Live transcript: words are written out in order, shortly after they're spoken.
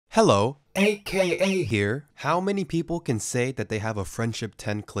Hello, aka here. How many people can say that they have a friendship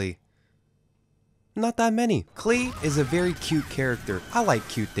 10 Klee? Not that many. Klee is a very cute character. I like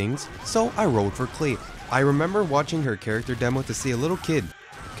cute things, so I rolled for Klee. I remember watching her character demo to see a little kid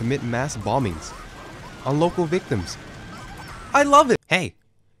commit mass bombings on local victims. I love it. Hey.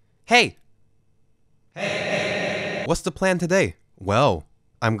 What's the plan today? Well,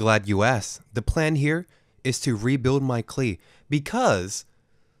 I'm glad you asked. The plan here is to rebuild my Klee because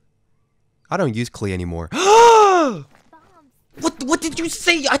I don't use Klee anymore. What did you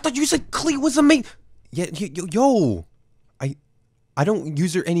say? I thought you said Klee was amazing. Yeah, yo. I don't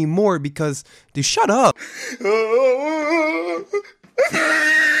use her anymore because, dude, shut up.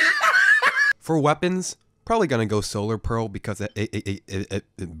 For weapons, probably gonna go Solar Pearl because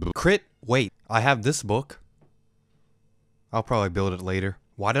crit. Wait, I have this book. I'll probably build it later.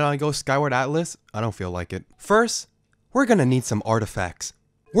 Why did I go Skyward Atlas? I don't feel like it. First, we're gonna need some artifacts.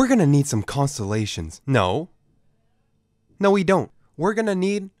 We're gonna need some constellations. No, we don't. We're gonna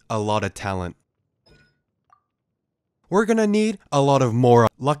need a lot of talent. We're gonna need a lot of Mora.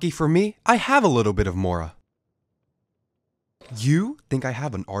 Lucky for me, I have a little bit of Mora. You think I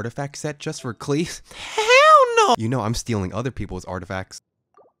have an artifact set just for Klee? Hell no! You know I'm stealing other people's artifacts.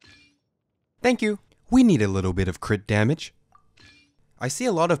 Thank you. We need a little bit of crit damage. I see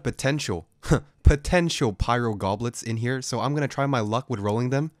a lot of potential pyro goblets in here, so I'm gonna try my luck with rolling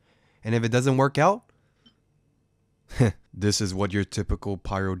them. And if it doesn't work out, this is what your typical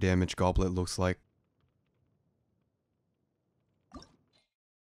pyro damage goblet looks like.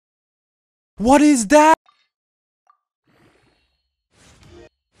 What is that?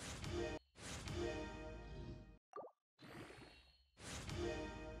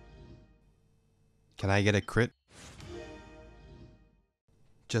 Can I get a crit?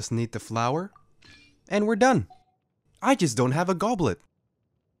 Just need the flower, and we're done. I just don't have a goblet.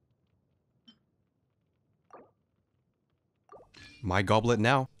 My goblet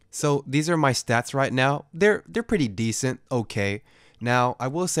now. So these are my stats right now. They're pretty decent, okay. Now, I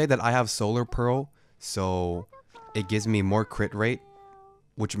will say that I have Solar Pearl, so it gives me more crit rate,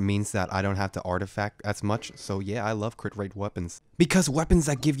 which means that I don't have to artifact as much. So yeah, I love crit rate weapons. Because weapons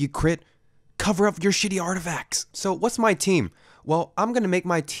that give you crit cover up your shitty artifacts. So what's my team? Well, I'm gonna make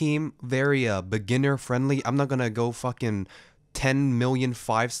my team very beginner friendly. I'm not gonna go fucking 10 million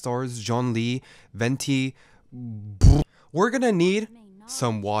 5 stars, John Lee, Venti. We're gonna need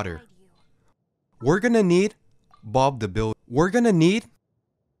some water. We're gonna need Bob the Builder. We're gonna need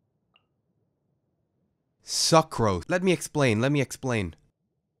sucrose. Let me explain.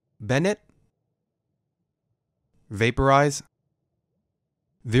 Bennett. Vaporize.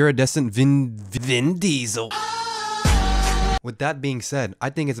 Viridescent Vin Diesel. With that being said, I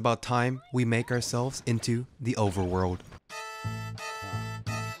think it's about time we make ourselves into the overworld.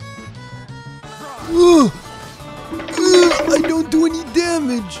 I don't do any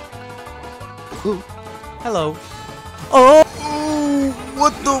damage. Hello. Oh,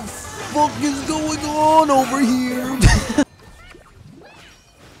 what the fuck is going on over here?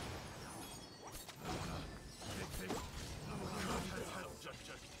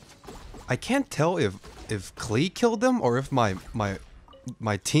 I can't tell if Klee killed them or if my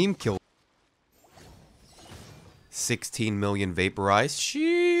team killed. 16 million vaporized.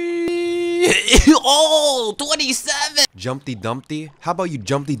 Oh, 27. Jumpty Dumpty. How about you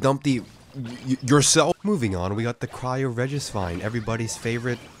Jumpty Dumpty yourself? Moving on, we got the Cryo Regisvine, everybody's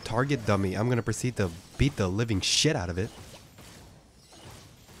favorite target dummy. I'm gonna proceed to beat the living shit out of it.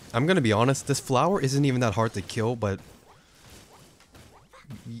 I'm gonna be honest, this flower isn't even that hard to kill, but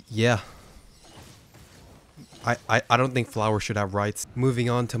yeah. I don't think flower should have rights. Moving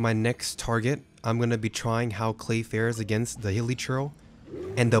on to my next target, I'm gonna be trying how Klee fares against the Hilichurl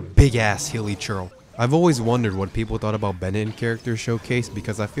and the big ass Hilichurl. I've always wondered what people thought about Bennett in Character Showcase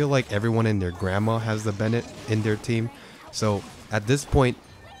because I feel like everyone and their grandma has the Bennett in their team. So at this point,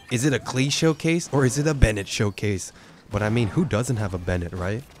 is it a Klee showcase or is it a Bennett showcase? But I mean, who doesn't have a Bennett,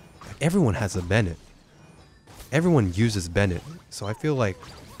 right? Everyone has a Bennett. Everyone uses Bennett. So I feel like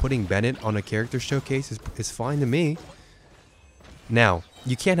putting Bennett on a Character Showcase is fine to me. Now,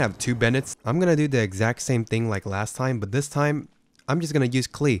 you can't have two Bennetts. I'm gonna do the exact same thing like last time, but this time I'm just gonna use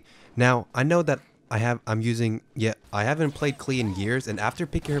Klee. Now, I know that I haven't played Klee in years, and after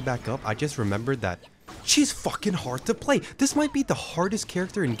picking her back up, I just remembered that She's fucking hard to play. This might be the hardest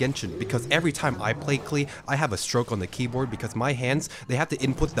character in Genshin because every time I play Klee, I have a stroke on the keyboard because my hands, they have to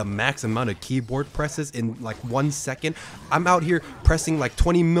input the max amount of keyboard presses in like 1 second. I'm out here pressing like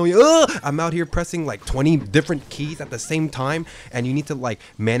 20 million. I'm out here pressing like 20 different keys at the same time, and you need to like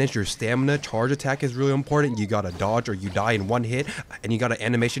manage your stamina. Charge attack is really important. You gotta dodge or you die in 1 hit, and you gotta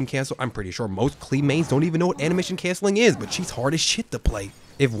animation cancel. I'm pretty sure most Klee mains don't even know what animation canceling is, but she's hard as shit to play.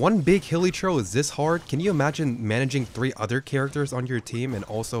 If one big Hilichurl is this hard, can you imagine managing 3 other characters on your team and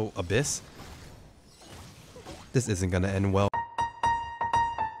also Abyss? This isn't gonna end well.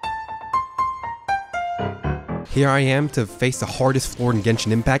 Here I am to face the hardest floor in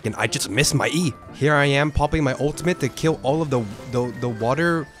Genshin Impact, and I just missed my E. Here I am popping my ultimate to kill all of the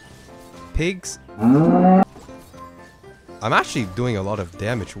water pigs. I'm actually doing a lot of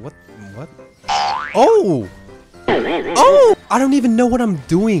damage. What? Oh! Oh! I don't even know what I'm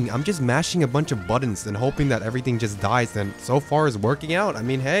doing. I'm just mashing a bunch of buttons and hoping that everything just dies, and so far is working out. I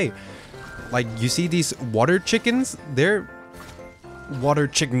mean, hey, like, you see these water chickens? They're water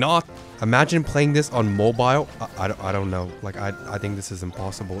chicknot. Imagine playing this on mobile. I don't know. Like, I think this is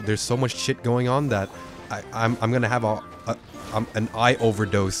impossible. There's so much shit going on that I'm gonna have an eye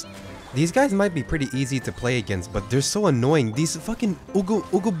overdose. These guys might be pretty easy to play against, but they're so annoying. These fucking ooga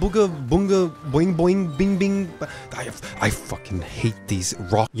booga bunga boing boing bing bing. I fucking hate these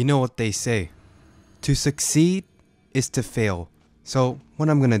rock. You know what they say? To succeed is to fail. So what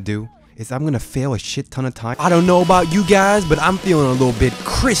I'm gonna do is I'm gonna fail a shit ton of times. I don't know about you guys, but I'm feeling a little bit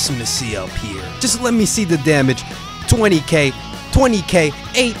Christmassy up here. Just let me see the damage. 20k. 20k,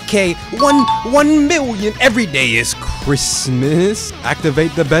 8k, 1 million. Every day is Christmas.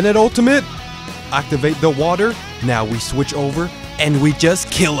 Activate the Bennett ultimate. Activate the water. Now we switch over and we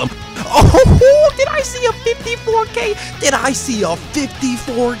just kill him. Oh, did I see a 54k? Did I see a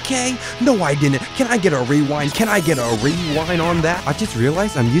 54k? No, I didn't. Can I get a rewind? Can I get a rewind on that? I just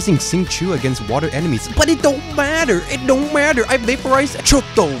realized I'm using Sing Chu against water enemies, but it don't matter. It don't matter. I vaporized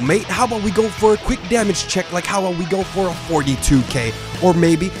Choto, mate. How about we go for a quick damage check? Like, how about we go for a 42k? Or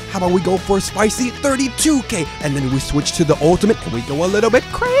maybe, how about we go for a spicy 32k? And then we switch to the ultimate and we go a little bit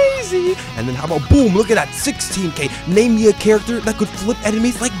crazy. And then how about, boom, look at that, 16k. Name me a character that could flip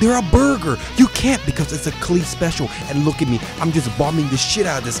enemies like they're a burger. You can't because it's a Klee special. And look at me, I'm just bombing the shit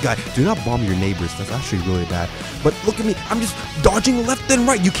out of this guy. Do not bomb your neighbors, that's actually really bad. But look at me, I'm just dodging left and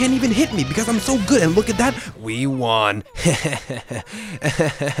right. You can't even hit me because I'm so good. And look at that, we won.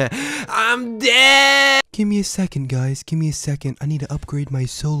 I'm dead. Give me a second, guys, give me a second. I need to upgrade my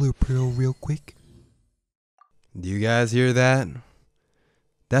solar pearl real quick. Do you guys hear that?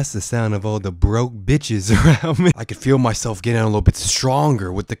 That's the sound of all the broke bitches around me. I could feel myself getting a little bit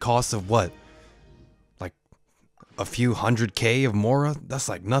stronger with the cost of what? Like a few 100k of Mora? That's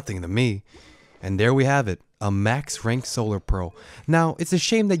like nothing to me. And there we have it, a max rank solar pearl. Now, it's a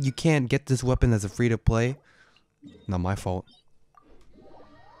shame that you can't get this weapon as a free to play. Not my fault.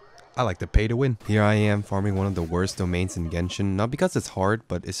 I like to pay to win. Here I am farming one of the worst domains in Genshin. Not because it's hard,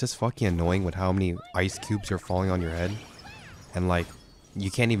 but it's just fucking annoying with how many ice cubes are falling on your head. And like, you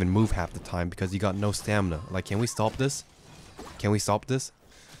can't even move half the time because you got no stamina. Like, can we stop this? Can we stop this?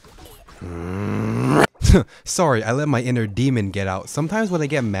 Sorry, I let my inner demon get out. Sometimes when I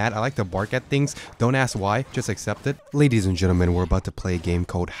get mad, I like to bark at things. Don't ask why, just accept it. Ladies and gentlemen, we're about to play a game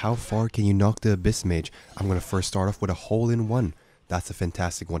called How Far Can You Knock the Abyss Mage? I'm gonna first start off with a hole-in-one. That's a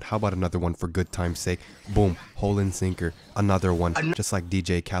fantastic one. How about another one for good time's sake? Boom, hole in sinker. Another one, just like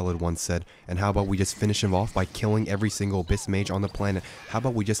DJ Khaled once said. And how about we just finish him off by killing every single Abyss Mage on the planet? How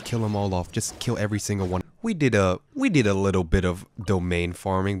about we just kill them all off? Just kill every single one. We did a little bit of domain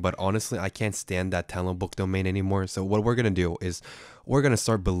farming, but honestly, I can't stand that talent book domain anymore. So what we're gonna do is we're gonna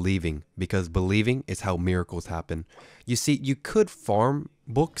start believing, because believing is how miracles happen. You see, you could farm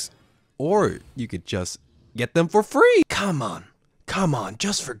books, or you could just get them for free. Come on. Come on,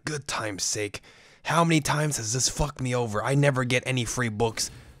 just for good time's sake. How many times has this fucked me over? I never get any free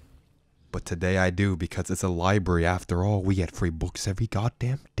books. But today I do, because it's a library after all. We get free books every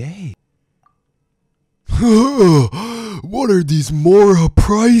goddamn day. What are these Mora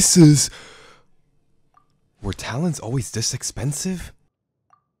prices? Were talents always this expensive?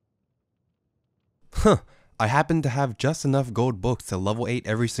 Huh, I happen to have just enough gold books to level 8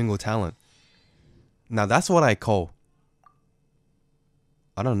 every single talent. Now that's what I call...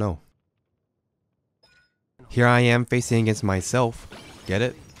 I don't know. Here I am facing against myself. Get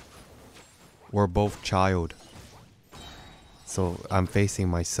it? We're both child. So I'm facing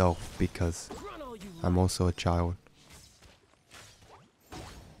myself because I'm also a child.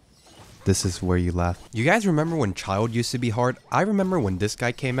 This is where you laugh. You guys remember when Child used to be hard? I remember when this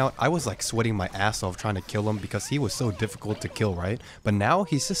guy came out, I was like sweating my ass off trying to kill him because he was so difficult to kill, right? But now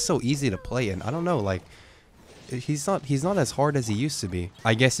he's just so easy to play, and I don't know, like, he's not as hard as he used to be.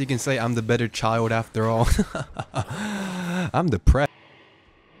 I guess you can say I'm the better Child after all. I'm depressed.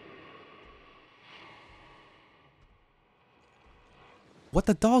 What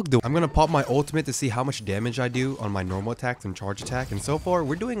the dog do? I'm gonna pop my ultimate to see how much damage I do on my normal attacks and charge attack. And so far,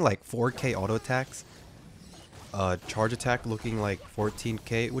 we're doing like 4k auto attacks. Charge attack looking like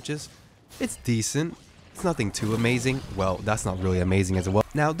 14k, which is, it's decent. It's nothing too amazing. Well, that's not really amazing as well.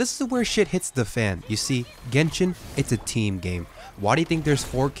 Now, this is where shit hits the fan. You see, Genshin, it's a team game. Why do you think there's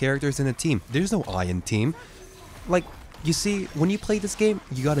 4 characters in a team? There's no I in team. Like, you see, when you play this game,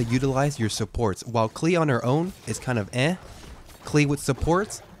 you gotta utilize your supports. While Klee on her own is kind of eh. Klee with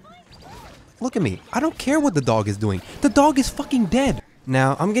supports. Look at me. I don't care what the dog is doing. The dog is fucking dead.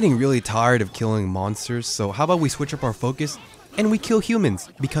 Now, I'm getting really tired of killing monsters, so how about we switch up our focus and we kill humans,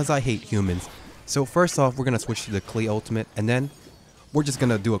 because I hate humans. So first off, we're gonna switch to the Klee ultimate, and then we're just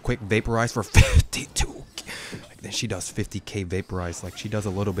gonna do a quick vaporize for 52. Then she does 50k vaporize, like she does a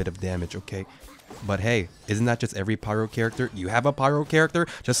little bit of damage, okay? But hey, isn't that just every pyro character? You have a pyro character,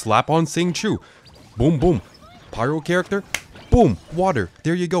 just slap on Sing Chu. Boom, boom. Pyro character, boom, water.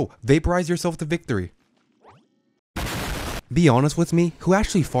 There you go. Vaporize yourself to victory. Be honest with me, who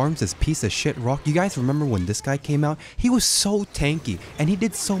actually farms this piece of shit rock? You guys remember when this guy came out? He was so tanky and he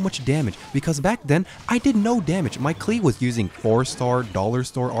did so much damage because back then I did no damage. My Klee was using 4-star dollar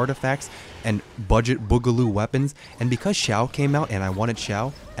store artifacts and budget boogaloo weapons, and because Xiao came out and I wanted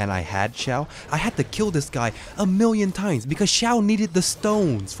Xiao and I had Xiao, I had to kill this guy a million times because Xiao needed the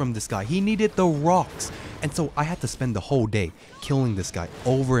stones from this guy. He needed the rocks. And so I had to spend the whole day killing this guy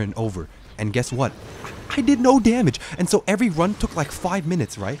over and over. And guess what? I did no damage. And so every run took like 5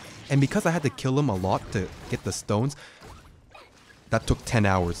 minutes, right? And because I had to kill him a lot to get the stones, that took 10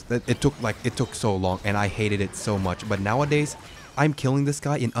 hours. It took so long and I hated it so much. But nowadays, I'm killing this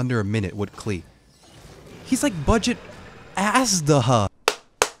guy in under a minute with Klee. He's like budget Asdaha.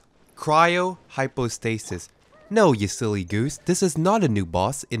 Cryo hypostasis. No, you silly goose, this is not a new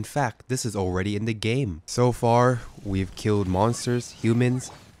boss. In fact, this is already in the game. So far, we've killed monsters,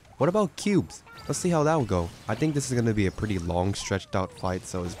 humans. What about cubes? Let's see how that will go. I think this is going to be a pretty long, stretched out fight,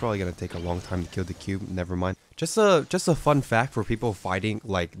 so it's probably going to take a long time to kill the cube. Never mind. Just a fun fact for people fighting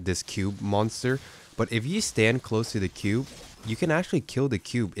like this cube monster. But if you stand close to the cube, you can actually kill the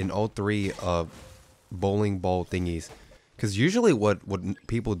cube in all 3 bowling ball thingies. Because usually what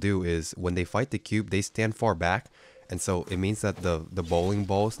people do is when they fight the cube, they stand far back. And so it means that the bowling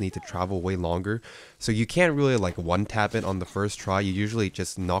balls need to travel way longer. So you can't really like one-tap it on the first try. You usually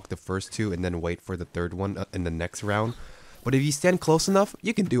just knock the first 2 and then wait for the 3rd one in the next round. But if you stand close enough,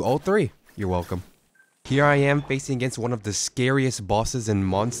 you can do all 3. You're welcome. Here I am facing against one of the scariest bosses in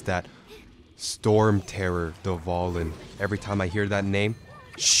Mondstadt. Storm Terror, the Valen. Every time I hear that name,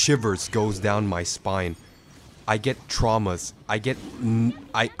 shivers goes down my spine. I get traumas. I get...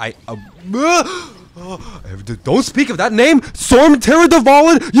 don't speak of that name! Storm Terror the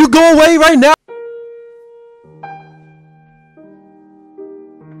Valen! You go away right now!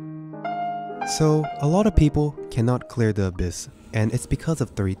 So, a lot of people cannot clear the abyss, and it's because of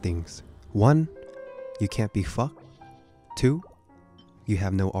 3 things. 1, you can't be fucked. 2, you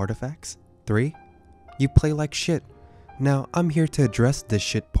have no artifacts. 3, you play like shit. Now, I'm here to address this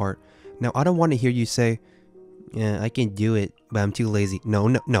shit part. Now, I don't want to hear you say, yeah, I can do it, but I'm too lazy.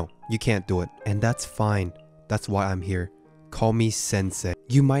 No, you can't do it. And that's fine. That's why I'm here. Call me Sensei.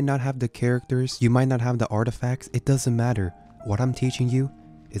 You might not have the characters, you might not have the artifacts, it doesn't matter. What I'm teaching you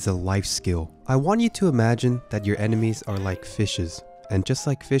is a life skill. I want you to imagine that your enemies are like fishes. And just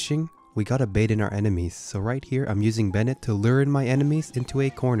like fishing, we gotta bait in our enemies. So right here, I'm using Bennett to lure in my enemies into a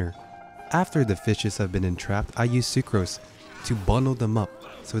corner. After the fishes have been entrapped, I use Sucrose to bundle them up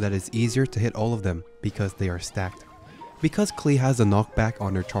so that it's easier to hit all of them because they are stacked. Because Klee has a knockback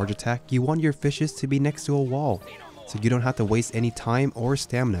on her charge attack, you want your fishes to be next to a wall, so you don't have to waste any time or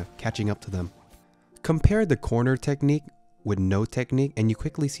stamina catching up to them. Compare the corner technique with no technique and you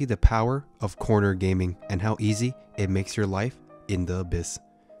quickly see the power of corner gaming and how easy it makes your life in the abyss.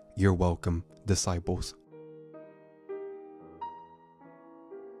 You're welcome, disciples.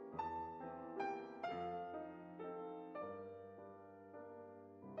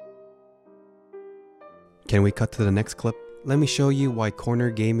 Can we cut to the next clip? Let me show you why corner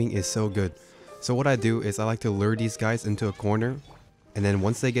gaming is so good. So what I do is I like to lure these guys into a corner, and then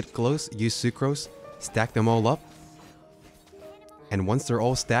once they get close, use Sucrose, stack them all up, and once they're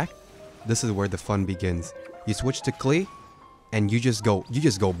all stacked, this is where the fun begins. You switch to Klee, and you just go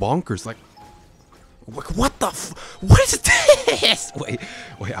bonkers. Like, what the what is this? Wait,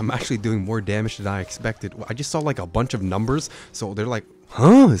 I'm actually doing more damage than I expected. I just saw like a bunch of numbers, so they're like,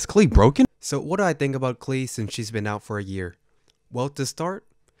 huh, is Klee broken? So what do I think about Klee since she's been out for a year? Well, to start,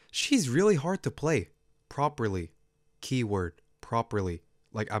 she's really hard to play properly. Keyword, properly.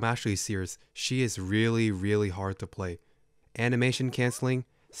 Like, I'm actually serious. She is really hard to play. Animation canceling,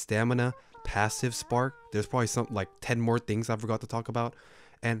 stamina, passive spark. There's probably something like 10 more things I forgot to talk about.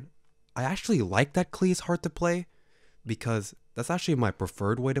 And I actually like that Klee is hard to play because that's actually my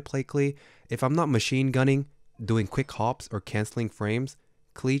preferred way to play Klee. If I'm not machine gunning, doing quick hops, or canceling frames,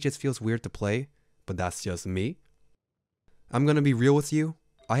 Klee just feels weird to play, but that's just me. I'm gonna be real with you.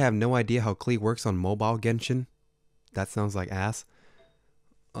 I have no idea how Klee works on mobile Genshin. That sounds like ass.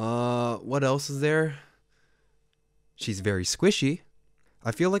 What else is there? She's very squishy.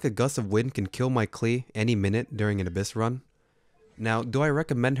 I feel like a gust of wind can kill my Klee any minute during an Abyss run. Now, do I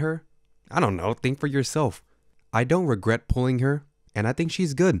recommend her? I don't know, think for yourself. I don't regret pulling her, and I think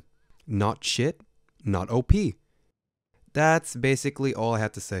she's good. Not shit, not OP. That's basically all I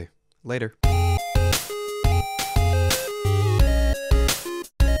have to say. Later.